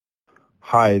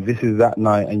Hi, this is That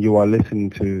Night, and you are listening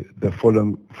to the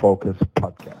Fulham Focus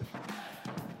podcast.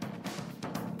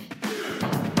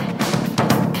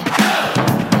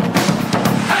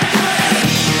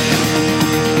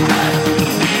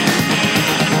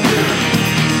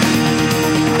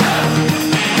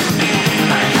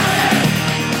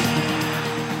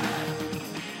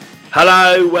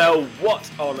 Hello, well, what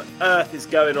on earth is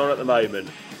going on at the moment?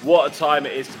 What a time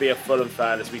it is to be a Fulham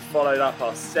fan as we followed up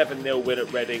our 7-0 win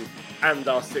at Reading and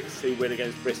our 6-2 win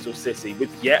against Bristol City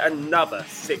with yet another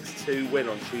 6-2 win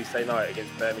on Tuesday night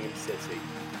against Birmingham City.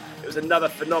 It was another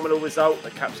phenomenal result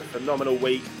that caps a phenomenal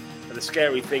week, and the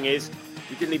scary thing is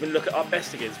we didn't even look at our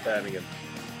best against Birmingham.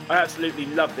 I absolutely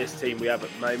love this team we have at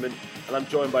the moment, and I'm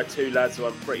joined by two lads who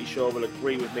I'm pretty sure will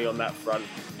agree with me on that front.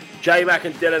 J-Mac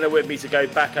and Dylan are with me to go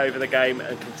back over the game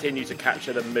and continue to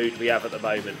capture the mood we have at the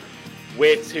moment.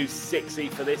 We're too sixy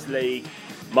for this league.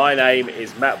 My name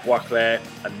is Matt Boisclair,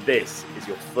 and this is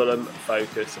your Fulham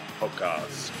Focus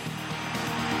podcast.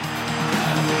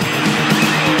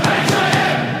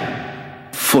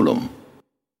 Fulham.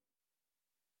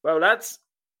 Well, lads,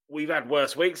 we've had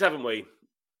worse weeks, haven't we?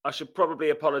 I should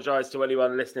probably apologise to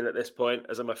anyone listening at this point,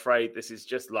 as I'm afraid this is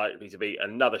just likely to be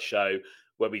another show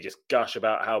where we just gush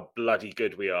about how bloody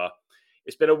good we are.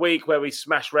 It's been a week where we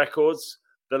smash records,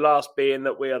 the last being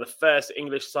that we are the first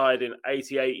English side in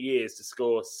 88 years to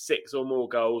score 6 or more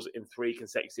goals in 3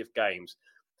 consecutive games.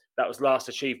 That was last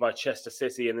achieved by Chester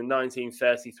City in the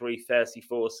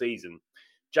 1933-34 season.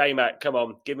 J-Mac, come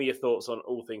on, give me your thoughts on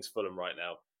all things Fulham right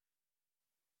now.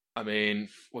 I mean,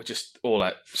 we're just all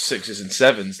at 6s and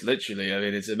 7s, literally. I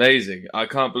mean, it's amazing. I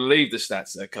can't believe the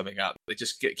stats that are coming out. They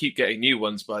just keep getting new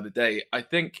ones by the day.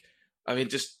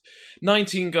 Just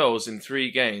 19 goals in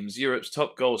 3 games, Europe's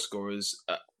top goal scorers,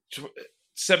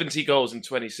 70 goals in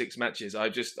 26 matches.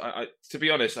 To be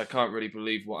honest, I can't really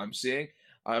believe what I'm seeing.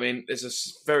 I mean, there's a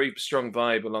very strong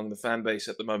vibe along the fan base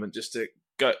at the moment just to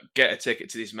get a ticket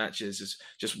to these matches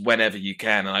just whenever you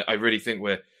can. And I really think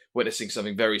we're witnessing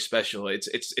something very special.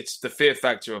 It's the fear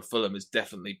factor of Fulham is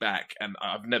definitely back, and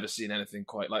I've never seen anything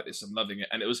quite like this. I'm loving it,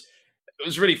 and it was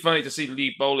really funny to see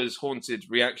Lee Bowler's haunted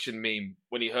reaction meme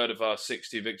when he heard of our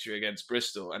 6-2 victory against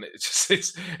Bristol, and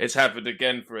it's happened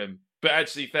again for him. But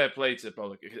actually, fair play to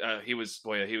Bowler. He was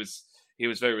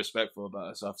very respectful about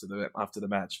us after the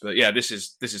match. But yeah, this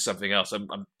is something else.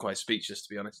 I'm quite speechless, to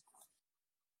be honest.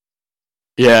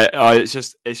 Yeah, it's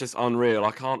just unreal.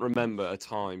 I can't remember a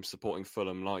time supporting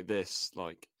Fulham like this.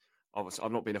 Like, obviously,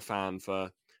 I've not been a fan for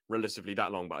relatively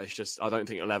that long, but it's just I don't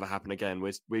think it'll ever happen again.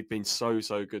 We've been so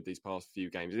good these past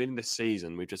few games. Even this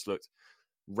season, we've just looked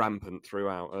rampant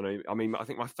throughout. And I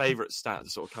think my favourite stat to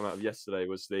sort of come out of yesterday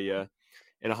was the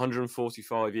in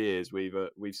 145 years we've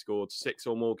scored 6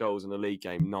 or more goals in a league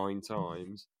game 9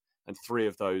 times, and 3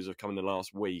 of those have come in the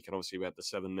last week. And obviously, we had the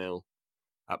 7-0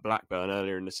 at Blackburn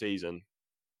earlier in the season.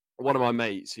 One of my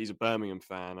mates, he's a Birmingham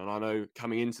fan, and I know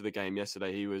coming into the game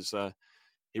yesterday, he was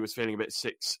feeling a bit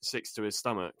sick to his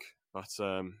stomach, but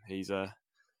he's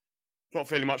not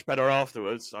feeling much better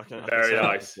afterwards. Very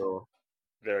nice.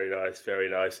 Very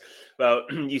nice. Well,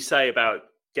 you say about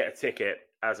get a ticket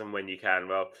as and when you can.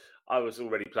 Well, I was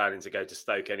already planning to go to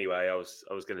Stoke anyway. I was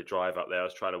going to drive up there. I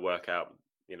was trying to work out,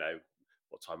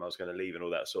 what time I was going to leave and all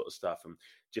that sort of stuff, and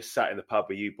just sat in the pub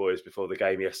with you boys before the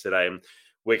game yesterday, and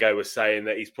Wiggo was saying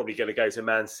that he's probably going to go to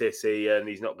Man City and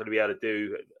he's not going to be able to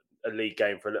do a league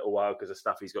game for a little while because of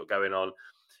stuff he's got going on.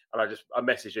 And I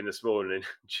messaged him this morning and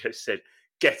just said,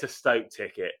 get a Stoke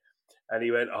ticket. And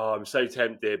he went, oh, I'm so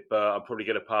tempted, but I'm probably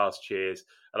going to pass, cheers.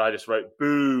 And I just wrote,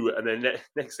 boo. And then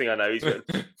next thing I know, he's going,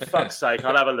 fuck's sake,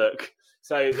 I'll have a look.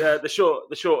 So the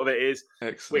short of it is,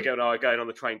 excellent. Wiggo and I are going on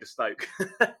the train to Stoke.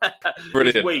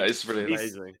 Brilliant. It's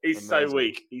brilliant. He's so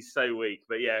weak.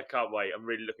 But yeah, can't wait. I'm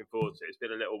really looking forward to it. It's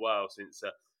been a little while since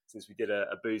we did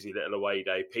a boozy little away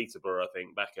day, Peterborough, I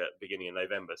think, back at the beginning of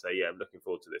November. So yeah, I'm looking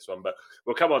forward to this one. But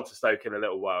we'll come on to Stoke in a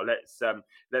little while. Let's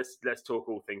talk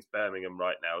all things Birmingham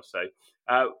right now. So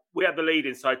we had the lead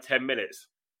inside 10 minutes.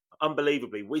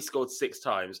 Unbelievably, we scored 6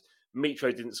 times.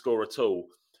 Mitro didn't score at all.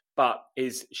 But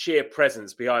his sheer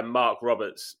presence behind Mark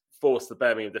Roberts forced the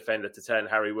Birmingham defender to turn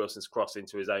Harry Wilson's cross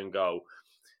into his own goal.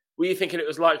 Were you thinking it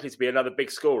was likely to be another big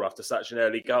score after such an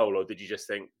early goal, or did you just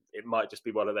think it might just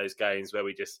be one of those games where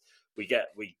we just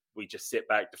sit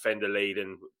back, defend a lead,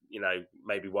 and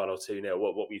maybe 1 or 2-0?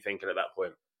 What were you thinking at that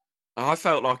point? I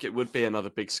felt like it would be another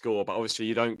big score, but obviously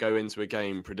you don't go into a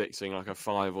game predicting like a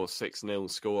 5 or 6-0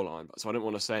 scoreline. So I didn't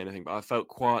want to say anything, but I felt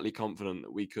quietly confident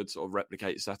that we could sort of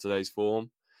replicate Saturday's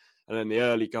form. And then the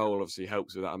early goal obviously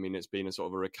helps with that. I mean, it's been a sort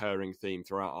of a recurring theme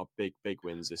throughout our big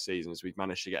wins this season, as we've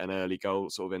managed to get an early goal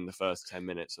sort of in the first 10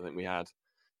 minutes. I think we had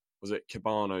was it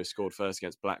Cabano scored first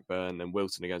against Blackburn, then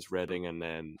Wilton against Reading, and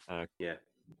then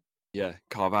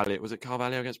Carvalho. Was it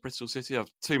Carvalho against Bristol City?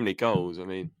 I've too many goals. I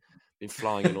mean, been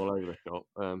flying in all over the shop.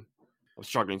 I'm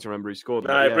struggling to remember who scored.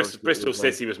 No, Bristol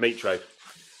City was Mitro.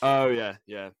 Oh yeah.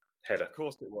 Header. Of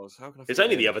course it was. How can I? It's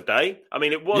only the other day. I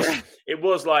mean, it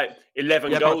was like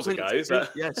 11 goals ago.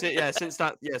 Since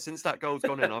that goal's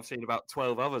gone in, I've seen about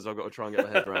 12 others. I've got to try and get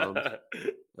my head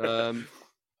around.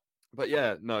 But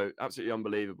yeah, no, absolutely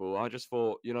unbelievable. I just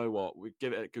thought, you know what, we'd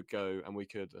give it a good go, and we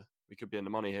could be in the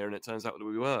money here, and it turns out that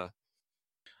we were.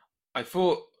 I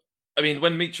thought, I mean,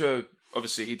 when Mitro,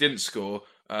 obviously he didn't score,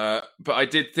 but I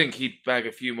did think he'd bag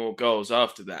a few more goals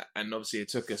after that, and obviously it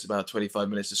took us about 25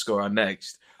 minutes to score our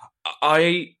next.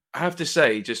 I have to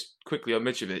say, just quickly on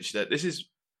Mitrovic, that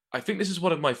I think this is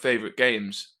one of my favourite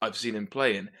games I've seen him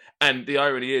play in, and the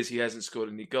irony is he hasn't scored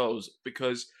any goals,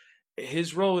 because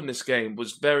his role in this game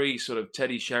was very sort of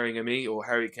Teddy Sheringham-y or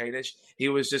Harry Kane-ish. He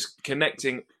was just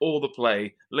connecting all the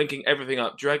play, linking everything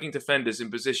up, dragging defenders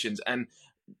in positions, and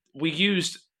we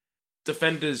used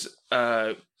defenders'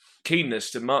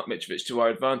 keenness to mark Mitrovic to our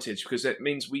advantage, because it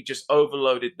means we just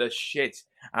overloaded the shit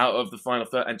out of the final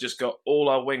third and just got all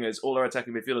our wingers, all our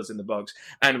attacking midfielders in the box,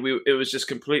 and it was just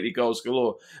completely goals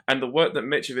galore. And the work that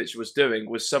Mitrovic was doing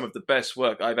was some of the best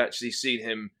work I've actually seen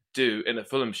him do in a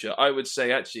Fulham shirt. I would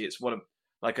say actually it's one of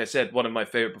my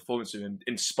favourite performances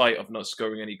in spite of not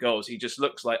scoring any goals. He just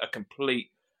looks like a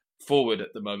complete forward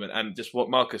at the moment, and just what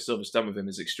Marcus Silva's done with him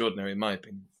is extraordinary in my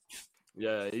opinion.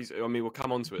 Yeah, we'll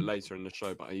come on to it later in the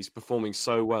show, but he's performing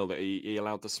so well that he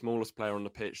allowed the smallest player on the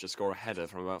pitch to score a header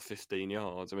from about 15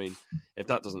 yards. I mean, if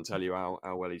that doesn't tell you how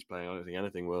well he's playing, I don't think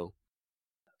anything will.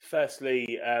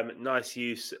 Firstly, nice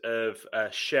use of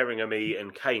Sheringham-y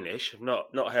and Kane-ish. I've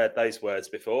not heard those words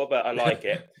before, but I like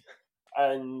it.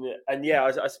 And yeah,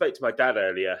 I spoke to my dad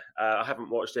earlier. I haven't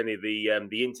watched any of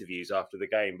the interviews after the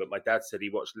game, but my dad said he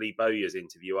watched Lee Bowyer's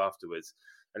interview afterwards,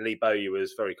 and Lee Bowyer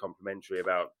was very complimentary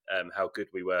about how good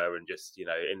we were, and just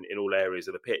in all areas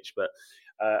of the pitch. But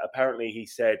apparently, he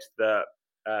said that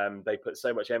they put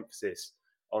so much emphasis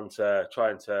onto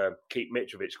trying to keep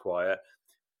Mitrovic quiet.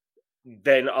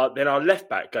 Then our left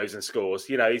back goes and scores.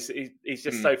 He's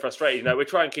just so frustrated. We're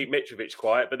trying to keep Mitrovic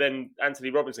quiet, but then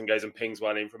Anthony Robinson goes and pings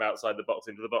one in from outside the box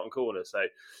into the bottom corner. So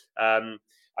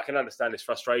I can understand his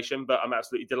frustration, but I'm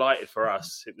absolutely delighted for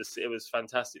us. It was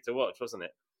fantastic to watch, wasn't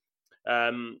it?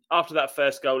 After that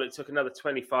first goal, it took another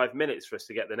 25 minutes for us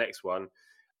to get the next one.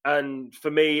 And for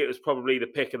me, it was probably the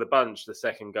pick of the bunch, the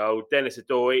second goal. Dennis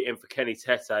Odoi in for Kenny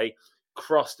Tete.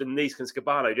 Crossed, and Neeskens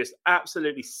Cabano just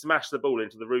absolutely smashed the ball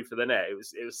into the roof of the net. It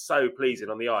was so pleasing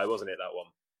on the eye, wasn't it, that one?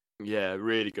 Yeah,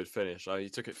 really good finish. He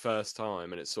took it first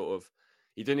time, and it sort of,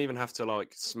 he didn't even have to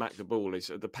smack the ball.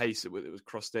 The pace it was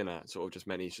crossed in at sort of just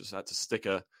meant he just had to stick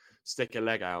a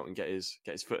leg out and get his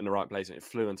foot in the right place, and it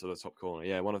flew into the top corner.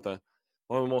 Yeah, one of the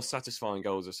more satisfying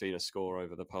goals I've seen us score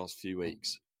over the past few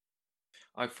weeks.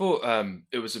 I thought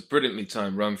it was a brilliantly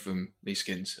timed run from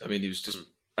Neeskens. I mean, he was just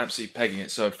absolutely pegging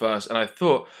it so fast. And I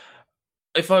thought,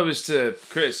 if I was to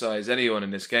criticise anyone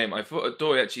in this game, I thought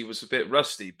Odoi actually was a bit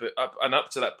rusty. But up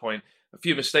to that point, a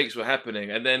few mistakes were happening.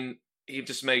 And then he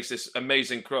just makes this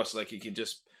amazing cross, like he can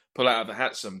just pull out of the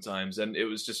hat sometimes. And it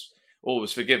was just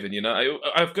always forgiven,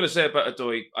 I've got to say about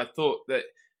Odoi, I thought that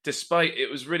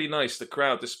it was really nice, the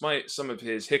crowd, despite some of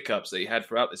his hiccups that he had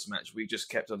throughout this match, we just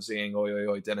kept on singing "Oi, oi,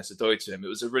 oi, Dennis Odoi" to him. It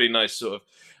was a really nice sort of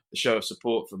show of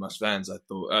support from us fans, I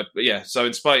thought. But yeah, so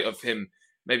in spite of him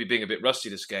maybe being a bit rusty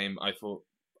this game, I thought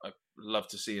I'd love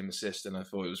to see him assist, and I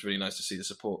thought it was really nice to see the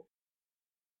support.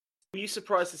 Were you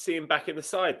surprised to see him back in the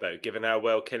side, though, given how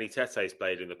well Kenny Tete's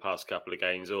played in the past couple of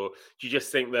games? Or do you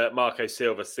just think that Marco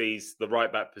Silva sees the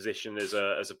right-back position as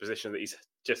a position that he's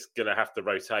just going to have to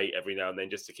rotate every now and then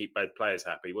just to keep both players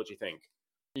happy? What do you think?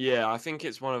 Yeah, I think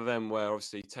it's one of them where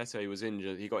obviously Tete was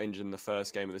injured. He got injured in the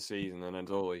first game of the season, and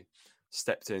Odoi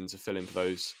stepped in to fill in for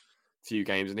those few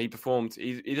games. And he performed.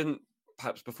 He didn't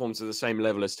perhaps perform to the same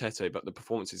level as Tete, but the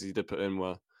performances he did put in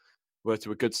were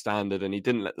to a good standard, and he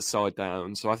didn't let the side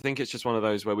down. So I think it's just one of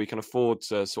those where we can afford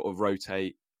to sort of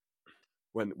rotate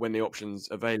when the option's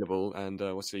available. And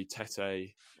obviously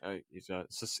Tete,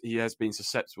 he has been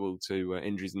susceptible to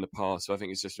injuries in the past. So I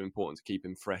think it's just important to keep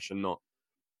him fresh and not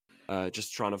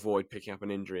just try and avoid picking up an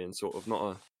injury and sort of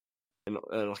not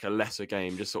like a lesser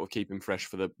game, just sort of keep him fresh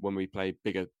for when we play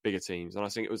bigger teams. And I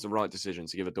think it was the right decision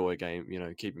to give Odoi a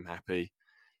game, keep him happy.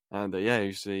 And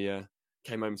usually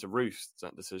came home to roost,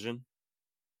 that decision.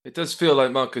 It does feel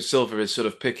like Marco Silva is sort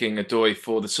of picking Odoi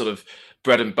for the sort of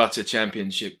bread and butter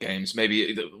championship games,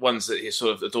 maybe the ones that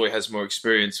Odoi has more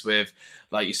experience with,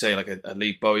 like you say, like a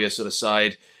Lee Bowyer sort of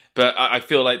side. But I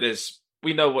feel like there's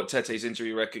we know what Tete's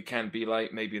injury record can be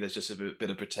like. Maybe there's just a bit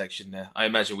of protection there. I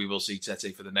imagine we will see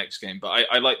Tete for the next game, but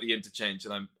I like the interchange,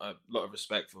 and I have a lot of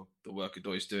respect for the work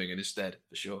Adoy's doing in his stead,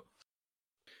 for sure.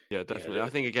 Yeah, definitely. I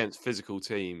think against physical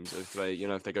teams, if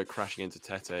they go crashing into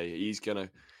Tete,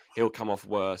 he'll come off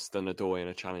worse than Adoy in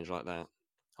a challenge like that,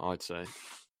 I'd say.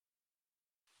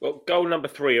 Well, goal number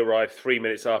 3 arrived 3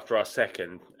 minutes after our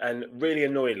second, and really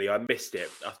annoyingly, I missed it.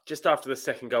 Just after the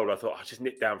second goal, I thought I'll just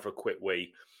nip down for a quick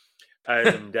wee,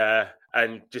 and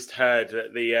just heard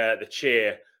the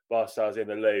cheer whilst I was in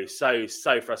the loo. So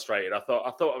frustrated. I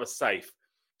thought I was safe,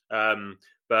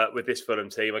 but with this Fulham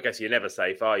team, I guess you're never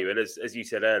safe, are you? And as you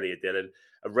said earlier, Dylan,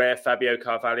 a rare Fabio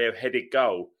Carvalho headed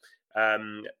goal,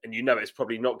 and it's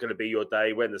probably not going to be your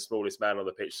day when the smallest man on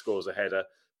the pitch scores a header.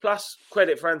 Plus,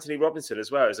 credit for Anthony Robinson as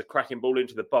well as a cracking ball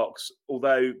into the box.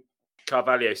 Although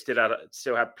Carvalho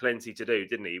still had plenty to do,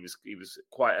 didn't he? He was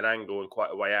quite an angle and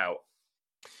quite a way out.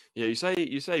 Yeah,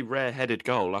 you say rare headed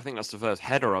goal. I think that's the first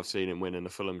header I've seen him win in a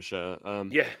Fulham shirt.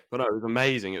 Yeah, but no, it was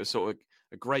amazing. It was sort of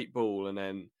a great ball, and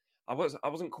then I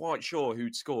wasn't quite sure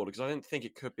who'd scored because I didn't think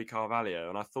it could be Carvalho,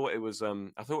 and I thought it was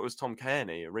Tom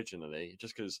Cairney originally,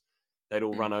 just because they'd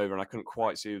all run over and I couldn't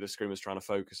quite see who the screen was trying to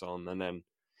focus on, and then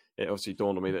it obviously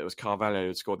dawned on me that it was Carvalho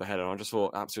who'd scored the header, and I just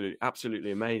thought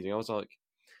absolutely amazing. I was like,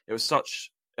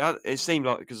 it seemed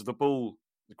like, because the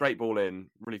great ball in,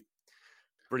 really,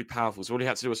 really powerful. So all he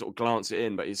had to do was sort of glance it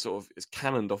in, but it's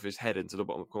cannoned off his head into the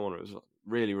bottom corner. It was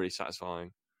really, really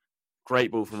satisfying.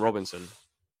 Great ball from Robinson.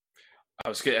 I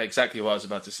was exactly what I was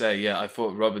about to say. Yeah, I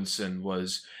thought Robinson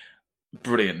was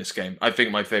brilliant this game. I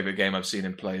think my favourite game I've seen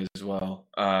him play as well.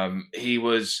 He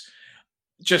was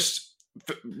just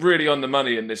really on the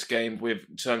money in this game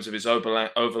in terms of his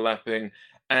overlapping,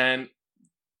 and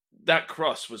that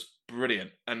cross was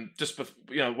brilliant. And just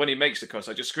when he makes the cross,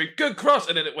 I just screamed, "Good cross!"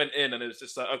 and then it went in, and it was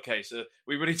just like, okay, so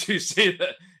we really do see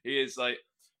that he is like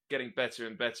getting better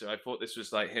and better. I thought this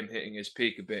was like him hitting his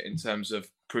peak a bit in terms of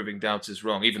proving doubters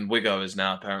wrong. Even Wigo is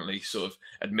now apparently sort of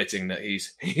admitting that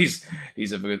he's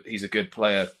a good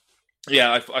player.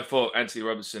 Yeah, I thought Anthony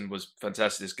Robinson was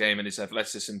fantastic this game, and his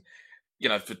athleticism,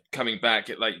 for coming back,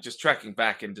 just tracking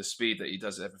back into speed that he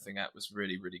does everything at, was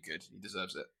really, really good. He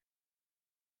deserves it.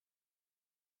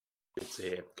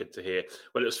 Good to hear.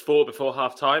 Well, it was 4 before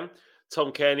half-time.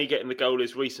 Tom Cairney getting the goal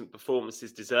his recent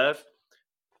performances deserve.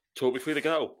 Talk me through the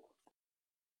goal.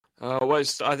 Well, it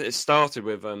started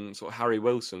with sort of Harry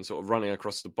Wilson sort of running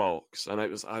across the box, and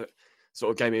it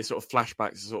sort of gave me a sort of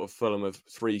flashback to sort of Fulham of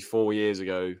 3-4 years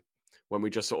ago, when we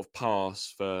just sort of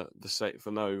pass for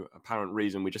no apparent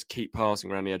reason. We just keep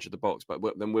passing around the edge of the box, but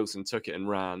then Wilson took it and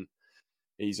ran.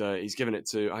 He's given it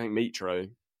to, I think, Mitro,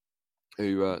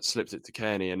 who slipped it to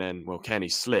Cairney, and then,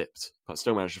 Cairney slipped, but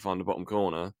still managed to find the bottom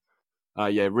corner.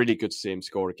 Really good to see him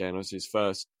score again. It was his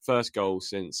first goal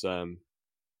since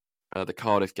the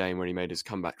Cardiff game when he made his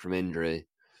comeback from injury.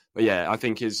 But yeah, I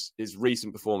think his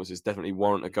recent performances definitely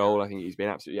warrant a goal. I think he's been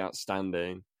absolutely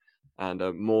outstanding and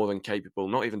more than capable,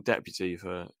 not even deputy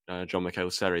for John Michael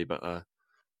Seri, but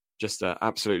just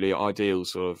absolutely ideal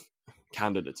sort of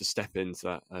candidate to step into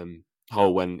that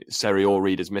hole when Seri or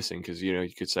Reed is missing, because, you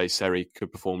could say Seri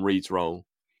could perform Reed's role.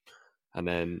 And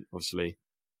then, obviously,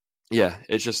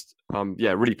 it's just,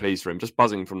 really pleased for him. Just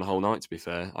buzzing from the whole night, to be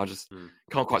fair. I just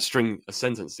can't quite string a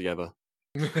sentence together.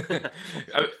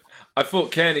 I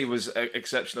thought Cairney was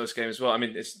exceptional this game as well. I mean,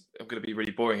 I'm going to be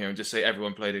really boring here and just say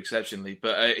everyone played exceptionally,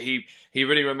 but he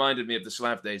really reminded me of the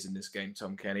Slav days in this game,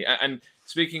 Tom Cairney. And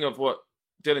speaking of what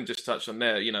Dylan just touched on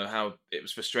there, how it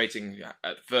was frustrating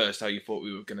at first, how you thought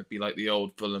we were going to be like the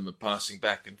old Fulham of passing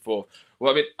back and forth.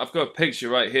 Well, I mean, I've got a picture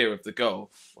right here of the goal.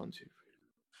 1, 2, 3.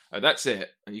 Oh, that's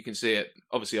it. And you can see it.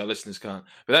 Obviously, our listeners can't.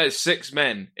 But that is 6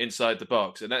 men inside the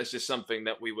box. And that's just something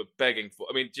that we were begging for.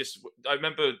 I mean, I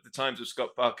remember the times with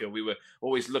Scott Parker, we were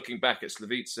always looking back at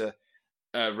Slavica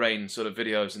Rain sort of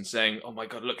videos and saying, oh my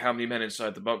God, look how many men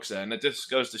inside the box there. And it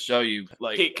just goes to show you,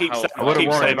 like, how... I wouldn't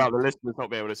worry about the listeners not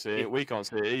being able to see it. We can't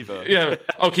see it either. Yeah.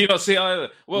 Oh, can you not see it either?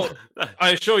 Well,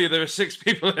 I assure you there are 6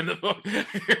 people in the box.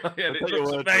 It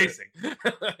looks amazing.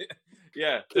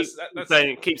 Yeah,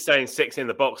 keep saying 6 in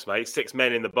the box, mate. 6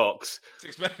 men in the box.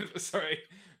 6 men. Sorry,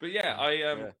 but yeah,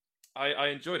 I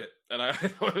enjoyed it, and I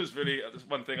thought it was really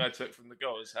one thing I took from the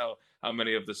goal is how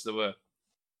many of us there were.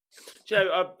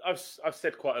 Joe, I've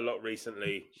said quite a lot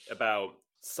recently about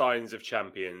signs of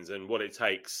champions and what it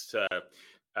takes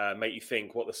to make you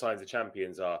think what the signs of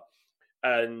champions are,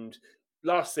 and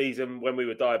last season, when we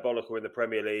were diabolical in the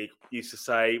Premier League, used to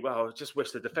say, well, I just wish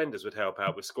the defenders would help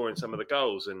out with scoring some of the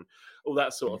goals and all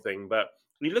that sort of thing. But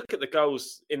when you look at the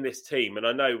goals in this team, and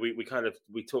I know we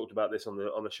talked about this on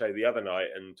the show the other night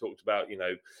and talked about,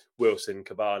 Wilson,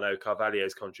 Cabano,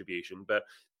 Carvalho's contribution, but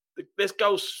there's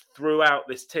goals throughout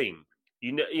this team.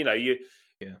 If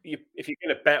you're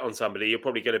going to bet on somebody, you're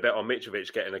probably going to bet on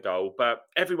Mitrovic getting a goal, but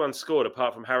everyone's scored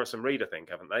apart from Harrison Reed, I think,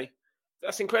 haven't they?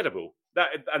 That's incredible.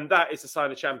 That is a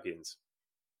sign of champions.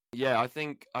 Yeah, I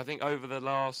think over the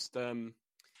last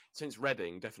since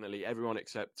Reading, definitely everyone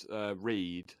except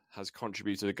Reed has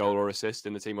contributed a goal or assist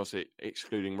in the team, obviously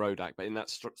excluding Rodak. But in that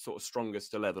sort of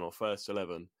strongest 11 or first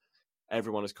 11,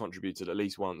 everyone has contributed at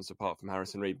least once, apart from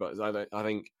Harrison Reed. But I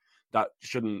think that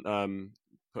shouldn't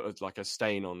put a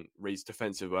stain on Reed's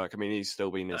defensive work. I mean, he's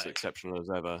still been as exceptional as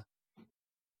ever,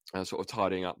 sort of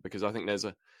tidying up, because I think there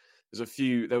was a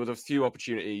few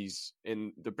opportunities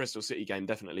in the Bristol City game,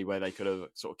 definitely, where they could have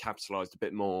sort of capitalised a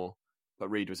bit more, but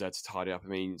Reed was there to tidy up. I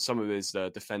mean, some of his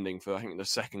defending for, I think, the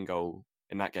second goal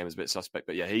in that game was a bit suspect,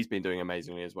 but yeah, he's been doing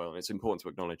amazingly as well, and it's important to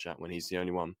acknowledge that when he's the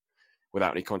only one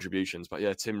without any contributions. But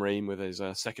yeah, Tim Ream with his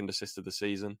second assist of the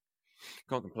season,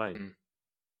 can't complain.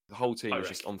 The whole team is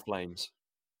just on flames.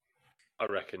 I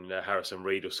reckon Harrison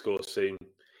Reed will score soon.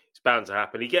 It's bound to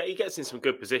happen. He gets in some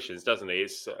good positions, doesn't he?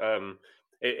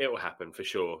 It will happen for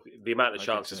sure. The amount of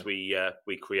chances we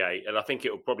create, and I think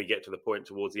it will probably get to the point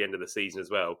towards the end of the season as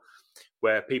well,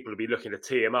 where people will be looking to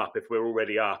tee him up. If we're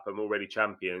already up and already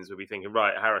champions, we'll be thinking,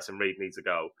 right, Harrison Reed needs a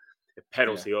goal, a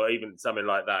penalty, or even something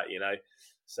like that.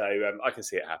 So I can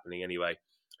see it happening anyway.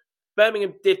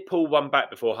 Birmingham did pull one back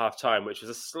before half time, which was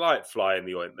a slight fly in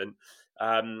the ointment.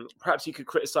 Perhaps you could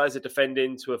criticise the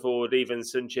defending to afford even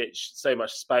Sunčić so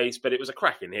much space, but it was a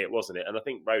cracking hit, wasn't it? And I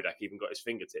think Rodak even got his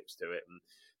fingertips to it.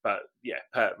 But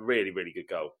yeah, really, really good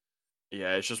goal.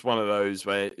 Yeah, it's just one of those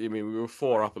where, I mean, we were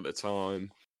 4 up at the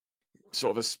time.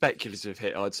 Sort of a speculative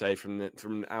hit, I'd say, from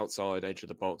the outside edge of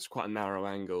the box, quite a narrow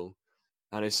angle.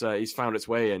 And he's found its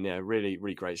way in. Yeah, really,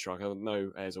 really great strike. I have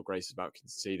no airs or graces about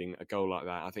conceding a goal like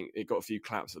that. I think it got a few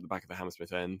claps at the back of the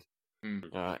Hammersmith end.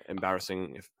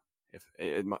 Embarrassing if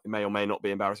it may or may not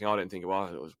be embarrassing. I don't think it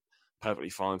was. It was a perfectly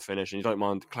fine finish, and you don't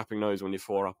mind clapping nose when you're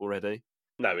 4 up already.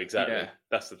 No, exactly. Yeah.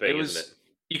 That's the thing, isn't it?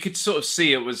 You could sort of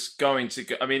see it was going to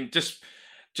go. I mean, just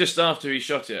after he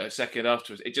shot it, a second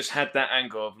afterwards, it just had that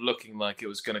angle of looking like it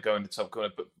was going to go in the top corner,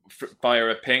 but via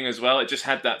a ping as well. It just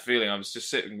had that feeling. I was just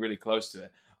sitting really close to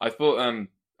it. I thought,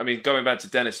 I mean, going back to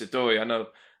Denis Adoree, I know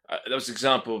that was an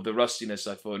example of the rustiness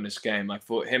I thought in this game. I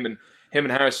thought him and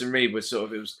Harrison Reed was it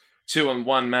was 2 on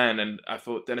 1 man, and I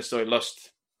thought Denis Adoree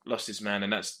lost his man,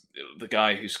 and that's the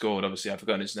guy who scored. Obviously, I've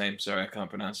forgotten his name. Sorry, I can't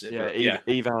pronounce it.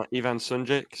 Ivan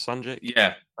Sunčić.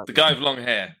 Yeah, the guy with long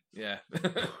hair. Yeah.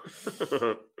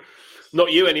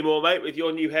 Not you anymore, mate, with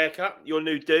your new haircut, your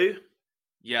new do.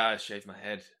 Yeah, I shaved my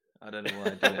head. I don't know why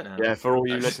I did it now. Yeah, for all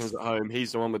you listeners at home,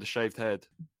 he's the one with the shaved head.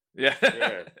 Yeah.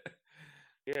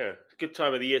 Yeah. Good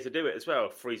time of the year to do it as well.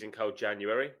 Freezing cold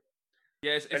January.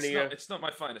 Yeah, it's not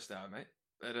my finest hour, mate.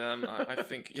 But I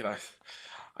think,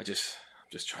 I'm just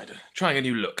trying a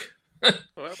new look.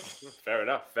 Well, fair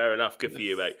enough. Good for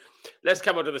you, mate. Let's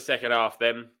come on to the second half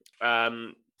then.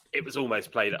 It was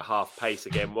almost played at half pace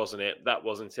again, wasn't it? That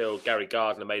was until Gary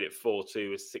Gardner made it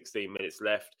 4-2 with 16 minutes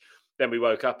left. Then we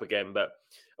woke up again. But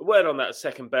a word on that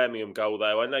second Birmingham goal,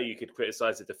 though. I know you could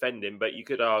criticise the defending, but you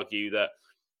could argue that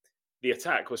the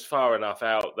attack was far enough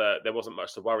out that there wasn't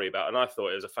much to worry about. And I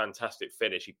thought it was a fantastic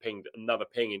finish. He pinged another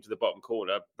ping into the bottom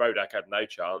corner. Rodak had no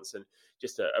chance, and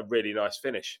just a really nice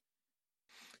finish.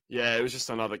 Yeah, it was just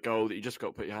another goal that you just got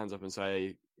to put your hands up and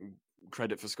say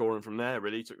credit for scoring from there,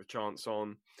 really. Took the chance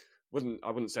on. I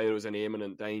wouldn't say there was any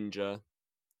imminent danger.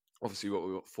 Obviously,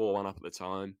 we got 4-1 up at the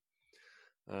time.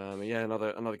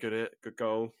 Another good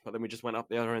goal. But then we just went up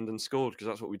the other end and scored, because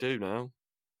that's what we do now.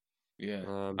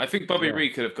 Yeah, I think Bobby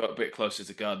Reid could have got a bit closer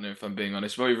to Gardner, if I'm being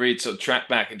honest. Bobby Reid sort of tracked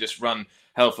back and just run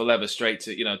hell for leather straight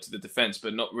to to the defence,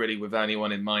 but not really with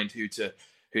anyone in mind who to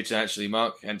actually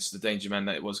mark. Hence the danger man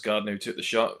that it was Gardner who took the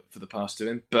shot for the pass to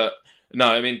him. But no,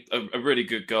 I mean a really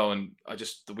good goal, and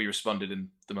we responded in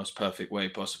the most perfect way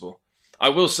possible. I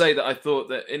will say that I thought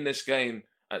that in this game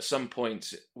at some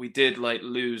point we did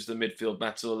lose the midfield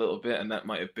battle a little bit, and that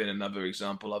might have been another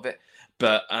example of it.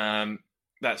 But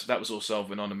that was all solved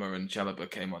when Onuma and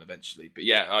Chalobah came on eventually. But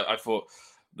yeah, I thought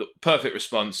the perfect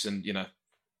response, and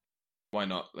why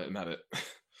not let him have it?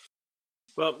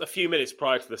 Well, a few minutes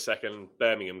prior to the second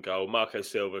Birmingham goal, Marco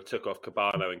Silva took off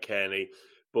Cabano and Kearney,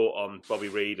 bought on Bobby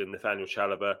Reid and Nathaniel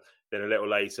Chalobah. Then a little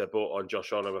later, bought on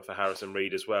Josh Oliver for Harrison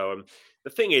Reed as well. And the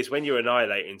thing is, when you're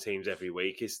annihilating teams every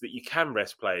week, is that you can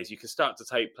rest players. You can start to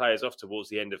take players off towards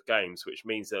the end of games, which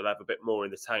means they'll have a bit more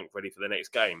in the tank ready for the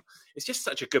next game. It's just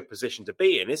such a good position to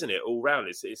be in, isn't it? All round,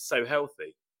 it's so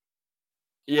healthy.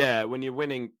 Yeah, when you're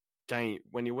winning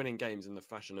games in the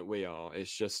fashion that we are,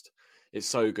 it's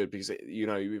so good because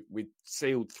we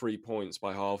sealed 3 points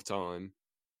by half time,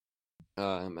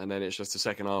 and then it's just the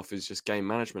second half is just game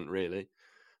management really.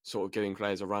 Sort of giving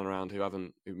players a run around who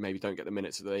maybe don't get the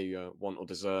minutes that they want or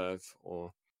deserve,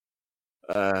 or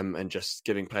and just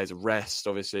giving players a rest.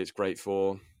 Obviously, it's great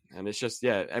for, and it's just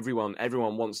everyone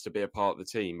wants to be a part of the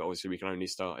team. But obviously, we can only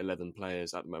start 11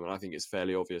 players at the moment. I think it's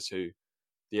fairly obvious who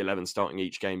the 11 starting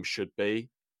each game should be.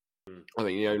 I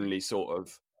think the only sort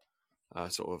of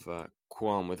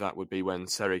qualm with that would be when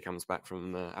Seri comes back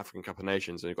from the African Cup of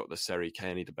Nations and we've got the Seri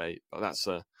Kearney debate. But that's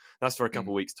for a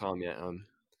couple of weeks' time yet.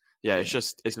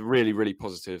 It's a really, really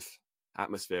positive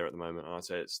atmosphere at the moment, and I'd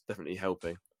say it's definitely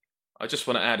helping. I just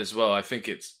want to add as well, I think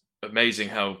it's amazing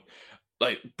how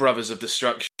brothers of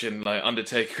destruction like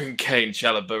Undertaker and Kane,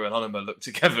 Chalobah and Onuma look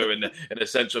together in a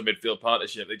central midfield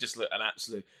partnership. They just look an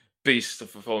absolute beast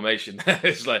of a formation.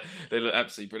 It's like they look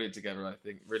absolutely brilliant together. I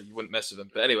think really you wouldn't mess with them.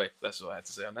 But anyway, that's all I had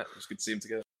to say on that. It was good to see them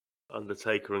together.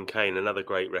 Undertaker and Kane, another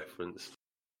great reference.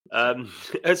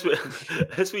 As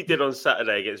we did on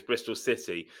Saturday against Bristol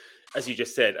City, as you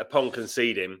just said, upon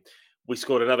conceding, we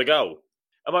scored another goal.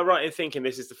 Am I right in thinking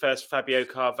this is the first Fabio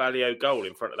Carvalho goal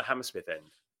in front of the Hammersmith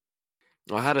end?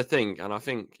 I had a think, and I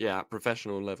think, at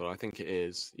professional level, I think it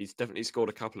is. He's definitely scored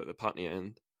a couple at the Putney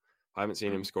end. I haven't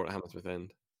seen him score at Hammersmith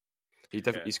end. He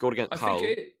definitely scored against Hull.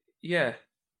 Yeah,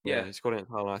 he scored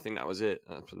against Hull, and I think that was it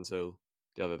up until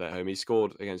the other day at home. He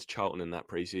scored against Charlton in that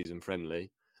pre-season friendly,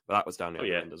 but that was down the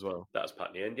other end as well. That was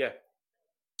Putney end, yeah.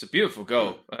 It's a beautiful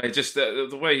goal. Just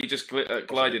the way he just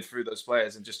glided through those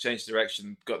players and just changed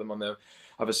direction, got them on their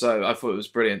other side. I thought it was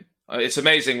brilliant. It's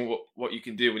amazing what you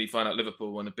can do when you find out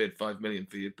Liverpool want to bid $5 million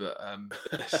for you. But I'm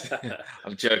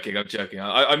joking.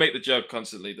 I make the joke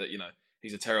constantly that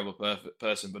he's a terrible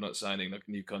person, but not signing a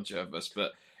new contract with us.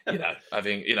 But I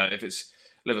think if it's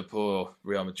Liverpool or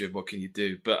Real Madrid, what can you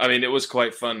do? But I mean, it was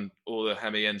quite fun. All the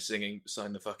Hammy End singing,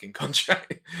 sign the fucking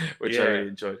contract, which I really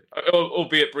enjoyed,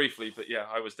 albeit briefly. But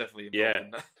I was definitely involved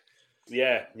in that.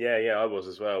 Yeah, I was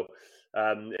as well.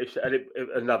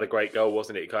 Another great goal,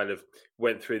 wasn't it? It kind of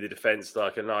went through the defence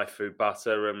like a knife through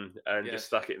butter, and just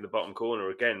stuck it in the bottom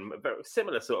corner again. A very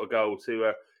similar sort of goal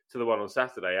to the one on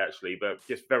Saturday, actually, but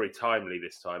just very timely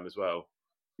this time as well.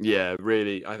 Yeah,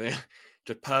 really, I think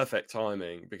just perfect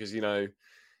timing because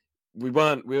we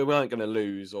weren't going to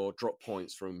lose or drop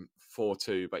points from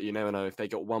 4-2, but you never know, if they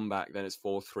got one back, then it's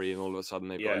 4-3, and all of a sudden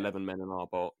they've got 11 men in our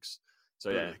box.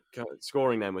 So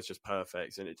scoring them was just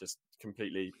perfect, and it just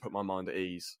completely put my mind at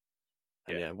ease.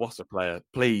 And what a player!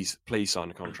 Please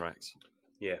sign a contract.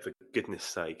 Yeah, for goodness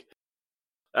sake.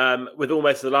 With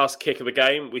almost the last kick of the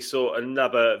game, we saw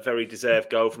another very deserved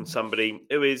goal from somebody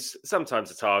who is sometimes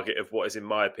a target of what is, in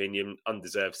my opinion,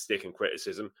 undeserved stick and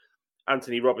criticism.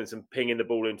 Anthony Robinson pinging the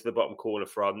ball into the bottom corner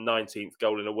for our 19th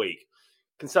goal in a week.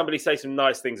 Can somebody say some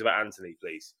nice things about Anthony,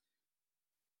 please?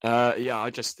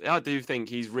 I do think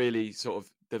he's really sort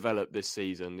of developed this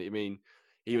season. I mean,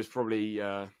 he was probably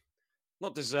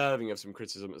not deserving of some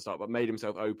criticism at the start, but made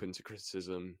himself open to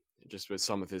criticism just with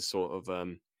some of his sort of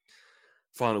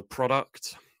final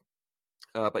product.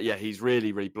 But he's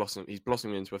really, really blossomed. He's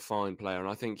blossoming into a fine player, and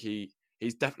I think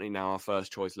he's definitely now our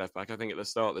first choice left back. I think at the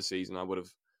start of the season, I would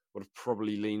have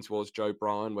probably leaned towards Joe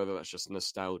Bryan, whether that's just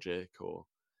nostalgic or.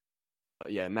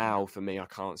 But now for me, I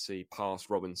can't see past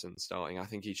Robinson starting. I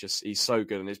think he's so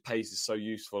good, and his pace is so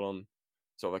useful on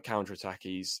sort of a counter attack.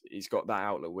 He's got that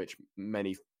outlet which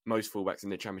most fullbacks in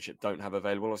the Championship don't have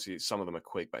available. Obviously, some of them are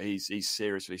quick, but he's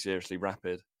seriously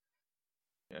rapid.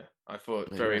 Yeah, I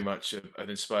thought very much an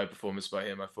inspired performance by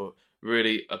him. I thought a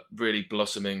really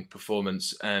blossoming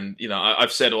performance, and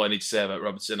I've said all I need to say about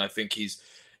Robinson. I think he's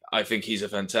a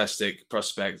fantastic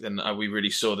prospect, and we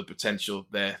really saw the potential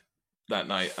there that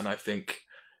night. And I think,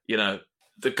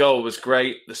 the goal was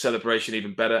great, the celebration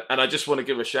even better. And I just want to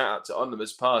give a shout out to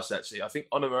Onuma's pass, actually. I think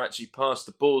Onuma actually passed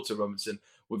the ball to Robinson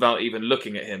without even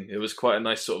looking at him. It was quite a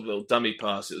nice sort of little dummy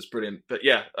pass. It was brilliant. But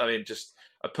I mean, just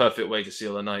a perfect way to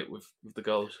seal the night with the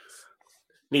goals.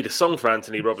 Need a song for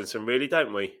Anthony Robinson, really,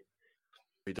 don't we?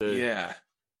 We do. Yeah.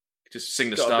 Just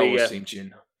sing the Star Wars theme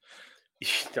tune.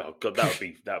 Oh God, that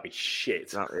would be shit.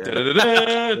 That,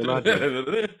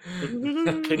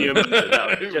 Can you imagine?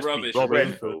 That would just Rubbish. be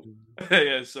dreadful.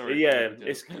 Yeah, sorry. Yeah,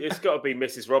 it's got to be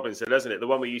Mrs. Robinson, hasn't it? The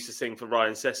one we used to sing for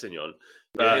Ryan Sessegnon.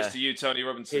 Here's to you, Tony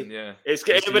Robinson. Yeah,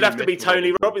 it would have to be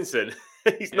Tony Robinson.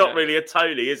 He's not really a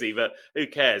Tony, is he? But who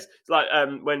cares? It's like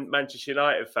when Manchester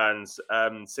United fans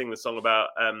sing the song about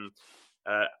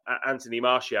Anthony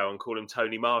Martial and call him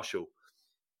Tony Marshall.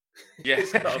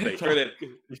 Yes, brilliant.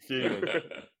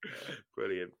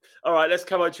 Brilliant. All right, let's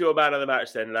come on to your man of the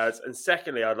match then, lads. And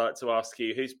secondly, I'd like to ask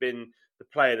you who's been the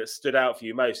player that stood out for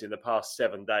you most in the past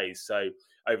 7 days. So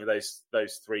over those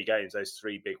 3 games, those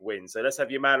 3 big wins. So let's have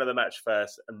your man of the match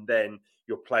first, and then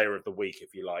your player of the week,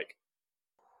 if you like.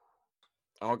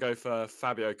 I'll go for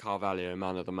Fabio Carvalho,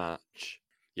 man of the match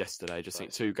yesterday. Just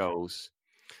think 2 goals,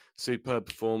 superb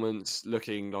performance,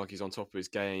 looking like he's on top of his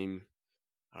game.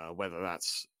 Whether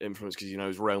that's influence because he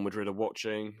knows Real Madrid are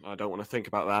watching, I don't want to think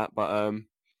about that. But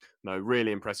no,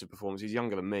 really impressive performance. He's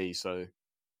younger than me, so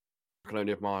I can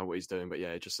only admire what he's doing. But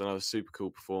yeah, just another super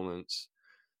cool performance.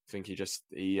 I think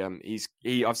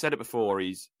I've said it before.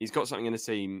 He's got something in the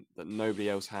team that nobody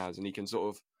else has, and he can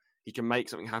make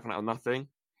something happen out of nothing,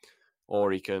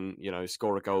 or he can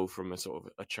score a goal from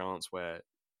a chance where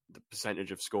the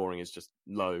percentage of scoring is just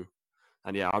low.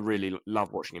 And yeah, I really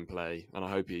love watching him play, and I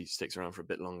hope he sticks around for a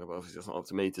bit longer, but obviously it's not up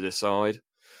to me to decide.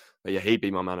 But yeah, he'd be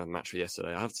my man of the match for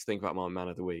yesterday. I have to think about my man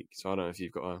of the week, so I don't know if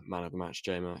you've got a man of the match,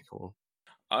 J-Mac, or...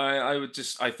 I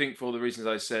think for all the reasons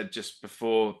I said just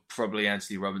before, probably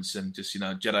Anthony Robinson, just,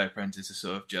 Jedi Apprentice, a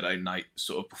sort of Jedi Knight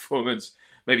sort of performance.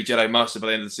 Maybe Jedi Master by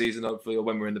the end of the season, hopefully, or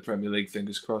when we're in the Premier League,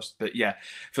 fingers crossed. But yeah,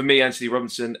 for me, Anthony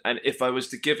Robinson, and if I was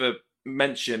to give a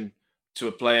mention to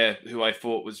a player who I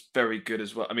thought was very good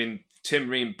as well, I mean, Tim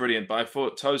Ream, brilliant, but I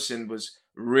thought Tosin was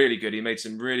really good. He made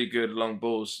some really good long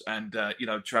balls and,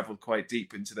 travelled quite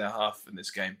deep into their half in this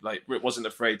game. Like, wasn't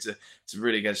afraid to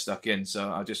really get stuck in.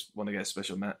 So I just want to get a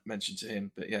special mention to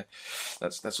him. But yeah,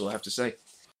 that's all I have to say.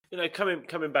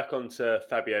 Coming back onto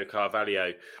Fabio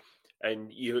Carvalho,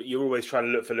 and you're always trying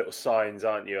to look for little signs,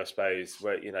 aren't you, I suppose,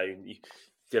 where,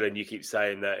 Dylan, you keep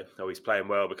saying that he's playing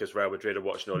well because Real Madrid are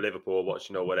watching or Liverpool are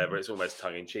watching or whatever. It's almost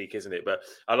tongue in cheek, isn't it? But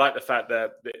I like the fact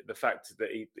that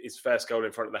his first goal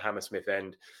in front of the Hammersmith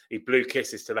end, he blew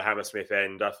kisses to the Hammersmith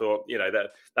end. I thought,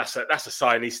 that's a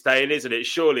sign he's staying, isn't it?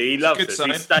 Surely he loves us.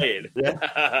 He's staying. Yeah.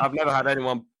 I've never had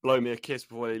anyone blow me a kiss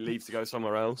before they leave to go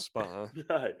somewhere else. But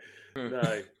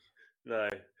no.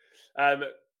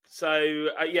 So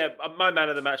my man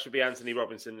of the match would be Anthony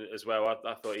Robinson as well.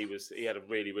 I thought he had a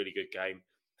really, really good game.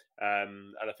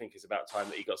 And I think it's about time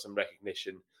that he got some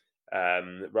recognition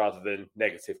rather than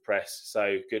negative press.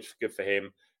 So good for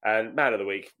him. And man of the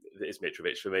week is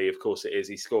Mitrovic for me. Of course it is.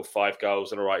 He scored 5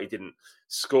 goals. And all right, he didn't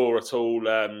score at all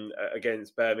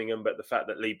against Birmingham. But the fact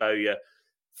that Lee Bowyer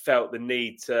felt the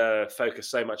need to focus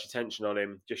so much attention on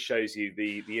him just shows you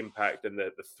the impact and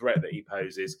the threat that he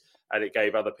poses. And it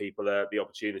gave other people the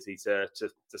opportunity to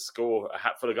score a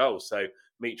hatful of goals. So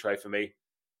Mitro for me.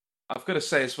 I've got to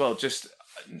say as well, just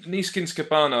Neeskens,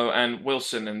 Cabano and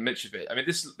Wilson and Mitrovic. I mean,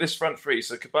 this front three.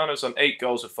 So Cabano's on 8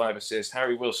 goals with 5 assists.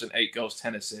 Harry Wilson, 8 goals,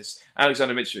 10 assists.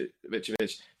 Alexander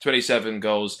Mitrovic, 27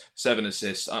 goals, 7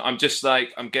 assists. I'm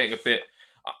getting a bit...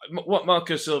 What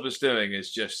Marco Silva's doing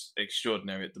is just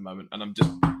extraordinary at the moment. And I'm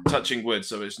just touching wood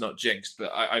so it's not jinxed.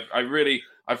 But I've really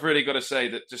got to say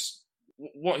that just...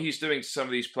 what he's doing to some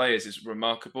of these players is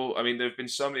remarkable. I mean, there have been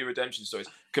so many redemption stories.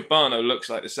 Cabano looks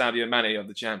like the Sadio Mane of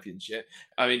the Championship.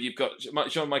 I mean, you've got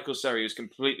Jean-Michael Seri, who's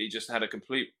completely just had a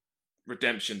complete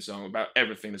redemption song about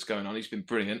everything that's going on. He's been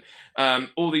brilliant.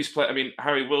 All these players, I mean,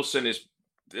 Harry Wilson is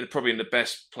probably in the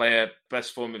best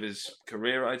form of his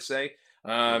career, I'd say.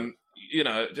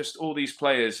 Just all these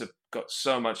players have got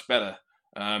so much better.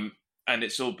 And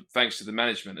it's all thanks to the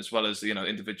management as well as,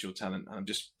 individual talent. I'm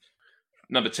just...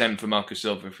 number 10 for Marco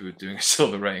Silva if we were doing a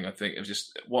silver rating. I think it was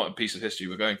just what a piece of history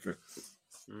we're going through.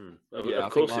 Yeah,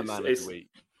 of course, it's week.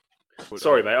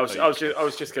 Sorry, mate. I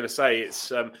was just going to say it's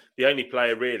the only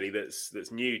player really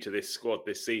that's new to this squad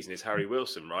this season is Harry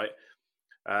Wilson, right?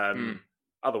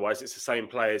 Otherwise, it's the same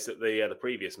players that the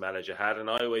previous manager had, and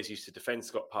I always used to defend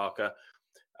Scott Parker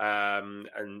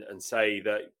and say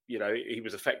that he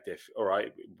was effective. All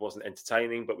right, it wasn't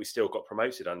entertaining, but we still got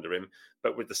promoted under him.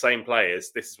 But with the same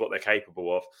players, this is what they're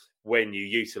capable of when you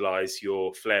utilise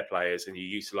your flair players and you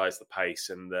utilise the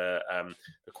pace and the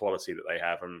quality that they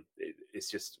have. And it's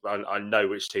just I know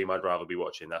which team I'd rather be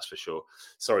watching. That's for sure.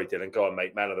 Sorry, Dylan. Go on,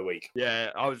 mate. Man of the week.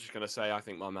 Yeah, I was just going to say I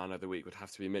think my man of the week would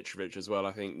have to be Mitrovic as well.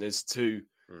 I think there's 2.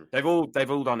 They've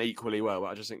all done equally well, but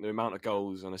I just think the amount of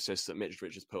goals and assists that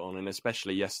Mitrovic has put on, and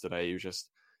especially yesterday, he was just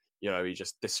he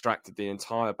just distracted the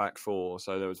entire back four,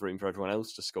 so there was room for everyone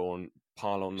else to score and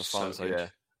pile on the fun. So yeah,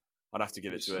 I'd have to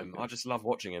give it to him. I just love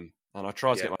watching him, and I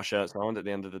tried to get my shirt signed at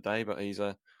the end of the day, but he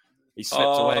slipped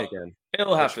away again.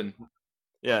 It'll happen.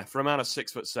 Yeah, for a man of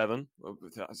 6'7",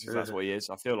 that's what he is.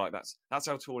 I feel like that's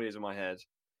how tall he is in my head.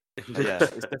 But yeah,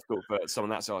 it's difficult for someone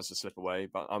that size to slip away.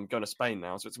 But I'm going to Spain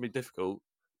now, so it's gonna be difficult.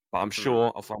 But I'm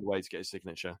sure I'll find a way to get his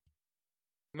signature.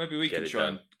 Maybe we can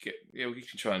try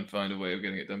and find a way of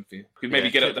getting it done for you. We could maybe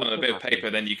get it done on a bit of paper,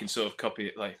 then you can sort of copy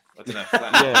it. Like I don't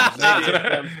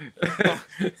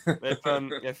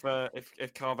know.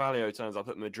 If Carvalho turns up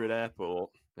at Madrid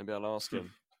airport, maybe I'll ask him.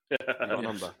 Got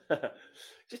number.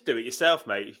 Just do it yourself,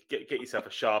 mate. Get yourself a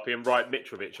Sharpie and write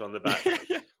Mitrovic on the back.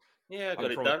 Yeah, I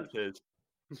got it done.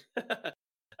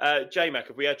 J-Mac,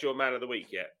 have we had your man of the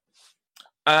week yet?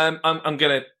 I'm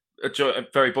going to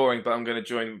very boring, but I'm going to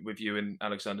join with you in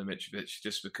Alexander Mitrovic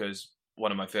just because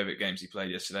one of my favourite games he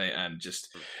played yesterday, and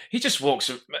he just walks.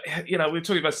 We were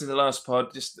talking about this in the last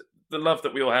pod. Just the love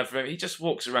that we all have for him. He just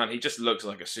walks around. He just looks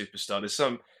like a superstar.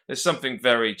 There's something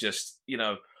very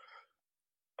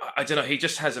I don't know. He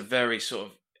just has a very sort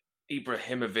of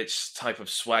Ibrahimovic type of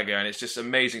swagger, and it's just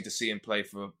amazing to see him play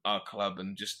for our club.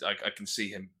 And just I can see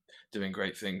him doing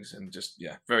great things, and just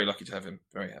very lucky to have him.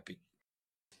 Very happy.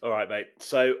 All right, mate.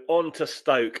 So on to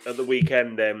Stoke at the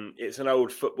weekend then. It's an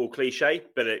old football cliche,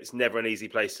 but it's never an easy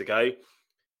place to go.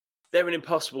 They're an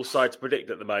impossible side to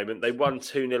predict at the moment. They won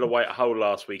 2-0 away at Hull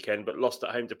last weekend, but lost at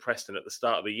home to Preston at the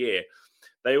start of the year.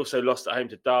 They also lost at home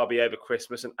to Derby over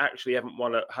Christmas and actually haven't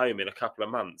won at home in a couple of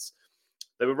months.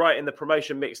 They were right in the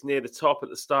promotion mix near the top at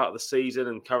the start of the season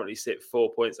and currently sit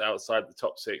 4 points outside the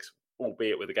top six,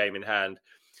 albeit with a game in hand.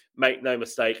 Make no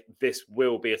mistake, this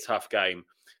will be a tough game.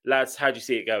 Lads, how do you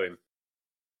see it going?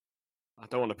 I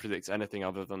don't want to predict anything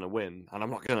other than a win, and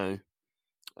I'm not going to.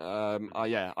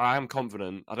 I am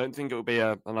confident. I don't think it will be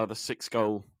another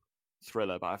 6-goal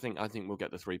thriller, but I think we'll get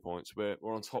the 3 points. We're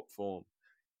on top form,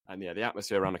 and the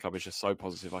atmosphere around the club is just so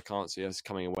positive. I can't see us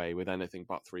coming away with anything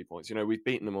but 3 points. We've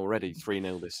beaten them already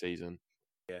 3-0 this season,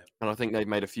 and I think they've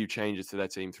made a few changes to their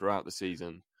team throughout the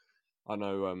season. I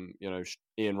know,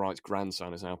 Ian Wright's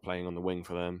grandson is now playing on the wing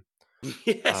for them.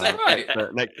 Is that right?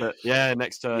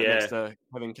 Next to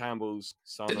Kevin Campbell's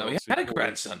son. Didn't know he had a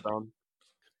grandson.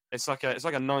 It's like a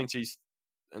 90s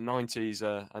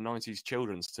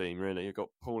children's team, really. You've got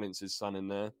Paul Ince's son in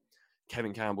there,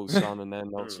 Kevin Campbell's son, and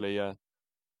then obviously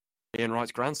Ian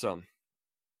Wright's grandson.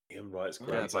 Ian Wright's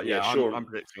grandson. I'm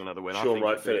predicting another win. Sean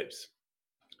Wright Phillips.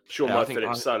 Sean Wright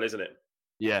Phillips' son, isn't it?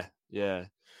 Yeah.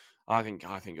 I think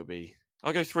it'll be.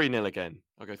 I'll go 3-0 again.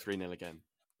 All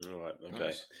right. Okay.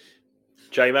 Nice.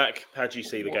 J-Mac, how do you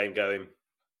see the game going?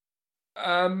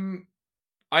 I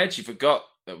actually forgot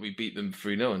that we beat them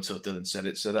 3-0 until Dylan said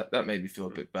it, so that made me feel a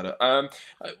bit better.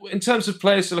 In terms of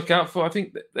players to look out for, I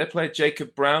think their player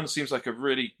Jacob Brown seems like a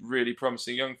really, really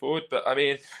promising young forward. But I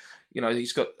mean,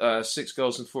 he's got 6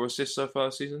 goals and 4 assists so far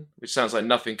this season, which sounds like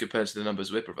nothing compared to the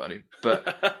numbers we're providing.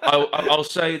 But I'll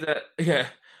say that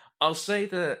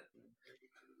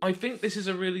I think this is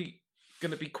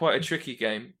going to be quite a tricky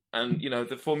game. And,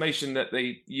 the formation that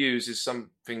they use is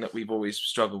something that we've always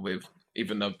struggled with,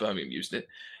 even though Birmingham used it,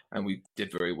 and we did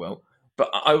very well.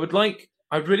 But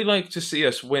I'd really like to see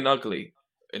us win ugly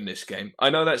in this game. I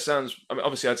know that sounds,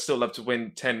 obviously I'd still love to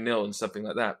win 10-0 and something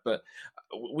like that, but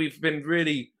we've been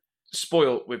really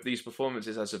spoiled with these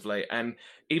performances as of late. And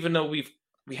even though we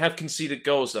have conceded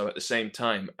goals, though, at the same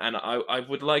time, and I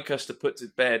would like us to put to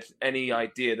bed any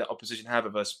idea that opposition have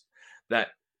of us that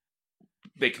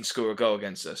they can score a goal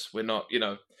against us. We're not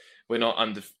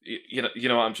under. You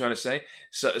know what I'm trying to say.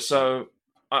 So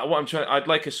I'd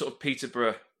like a sort of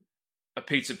Peterborough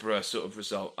sort of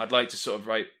result. I'd like to sort of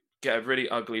get a really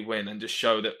ugly win and just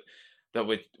show that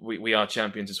we are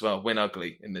champions as well. Win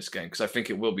ugly in this game because I think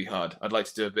it will be hard. I'd like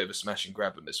to do a bit of a smash and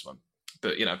grab in this one,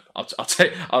 but I'll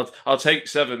take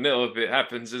 7-0 if it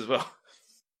happens as well.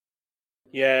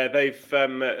 Yeah, they've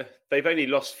only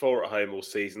lost 4 at home all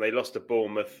season. They lost to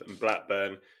Bournemouth and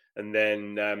Blackburn, and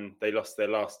then they lost their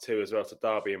last 2 as well to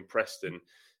Derby and Preston.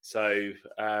 So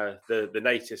the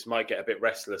natives might get a bit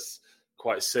restless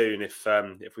quite soon if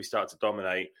we start to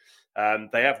dominate.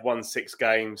 They have won 6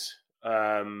 games,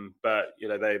 but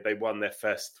they won their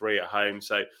first 3 at home.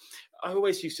 So I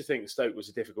always used to think Stoke was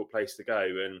a difficult place to go,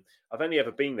 and I've only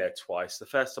ever been there twice. The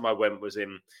first time I went was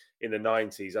in the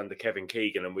 90s under Kevin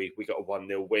Keegan, and we got a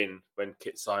 1-0 win when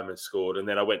Kit Simon scored. And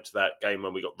then I went to that game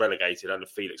when we got relegated under